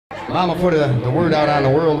Mama put the word out on the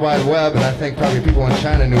World Wide Web, and I think probably people in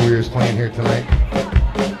China knew we were playing here tonight. I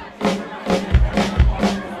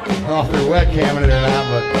don't know if they're webcamming it or not,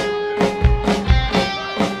 but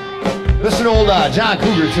this is an old John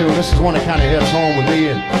Cougar tune. This is one that kind of hits home with me,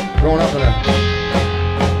 and growing up in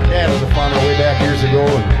Dad was a farmer way back years ago,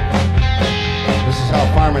 and this is how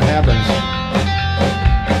farming happens.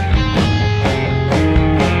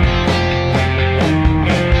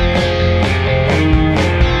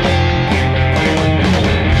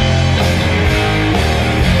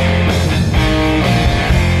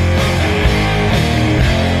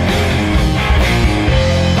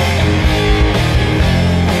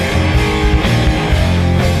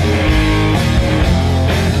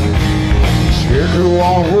 Scarecrow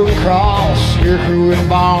on a wooden cross, scarecrow in a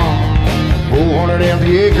barn. 400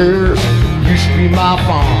 empty acres, used to be my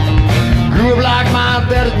farm. Grew up like my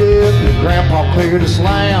daddy did, and Grandpa cleared this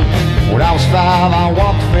land. When I was 5, I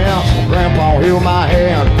walked the fence, and Grandpa held my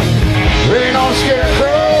hand. Rain on the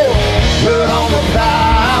scarecrow, blood on the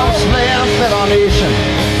plow. This land fed our nation,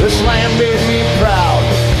 this land made me proud.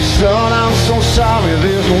 Son, I'm so sorry,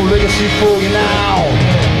 there's no legacy for you now.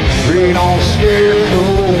 Rain on the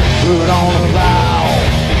scarecrow, blood on the plow.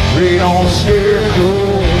 Rain on the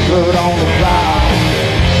scarecrow, blood on the plow.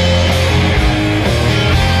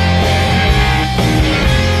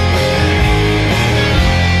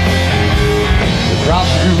 The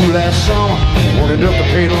crops grew last summer, wanted up to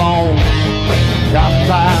pay the loan. Got the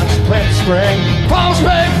vines, plant the spring, farmers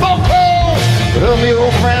pay for clothes. But of me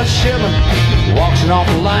old friend Shipman, walking off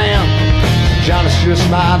the land. John, it's just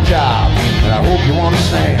my job, and I hope you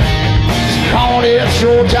understand. Come on, it's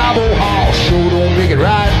your job, old hoss, sure don't make it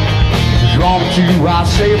right. If you're on to, I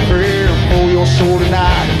say a prayer for your soul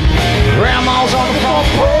tonight. Grandma's on the front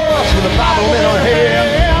porch with a Bible in her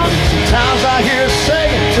hand. Sometimes I hear her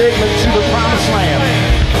saying, take me to the promised land.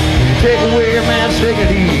 When you take away a man's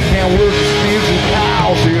dignity, you can't work his fields and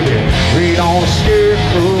cows. Hear me, read on the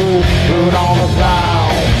scarecrow, put on the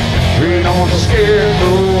plow. Read on the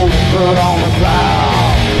scarecrow, put on the plow.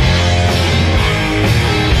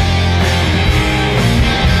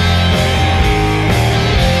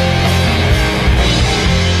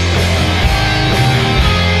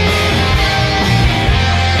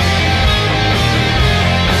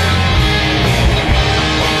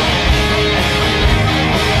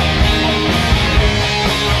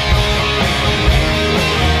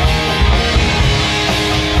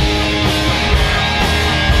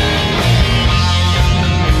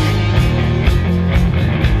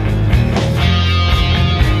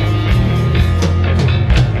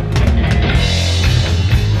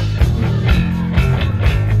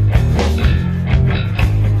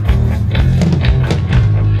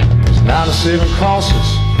 Seven crosses,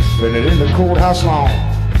 been it in the courthouse long.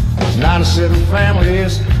 There's 97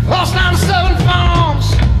 families, lost 97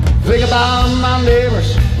 farms. Think about my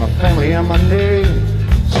neighbors, my family and my name.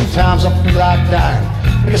 Sometimes I feel like dying,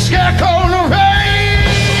 like a scarecrow in the rain.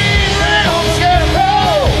 Rain on the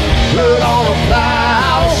scarecrow, blood on the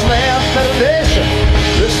plow. This land fed a nation,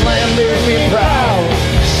 this land made me proud.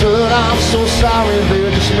 Son, I'm so sorry, they're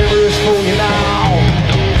just memories for you now.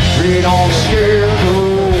 Rain on the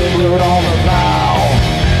scarecrow, blood on the plow.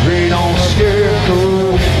 Rain on the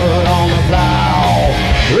scarecrow, blood on the plow.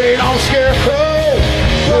 Rain on the scarecrow,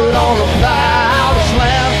 blood on the plow. This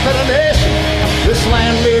land fed a nation, this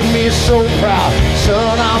land made me so proud.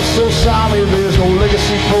 Son, I'm so sorry, there's no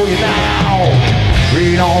legacy for you now.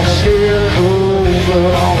 Rain on the scarecrow,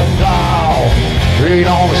 blood on the plow. Rain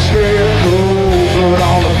on the scarecrow, blood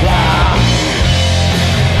on the plow.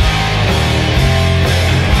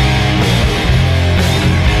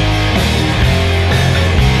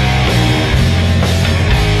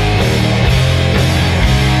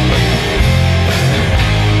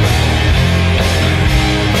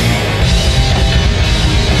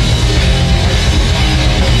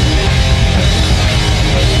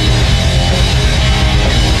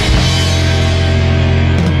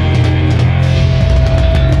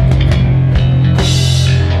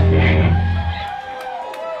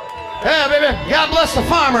 God bless the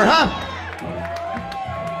farmer, huh?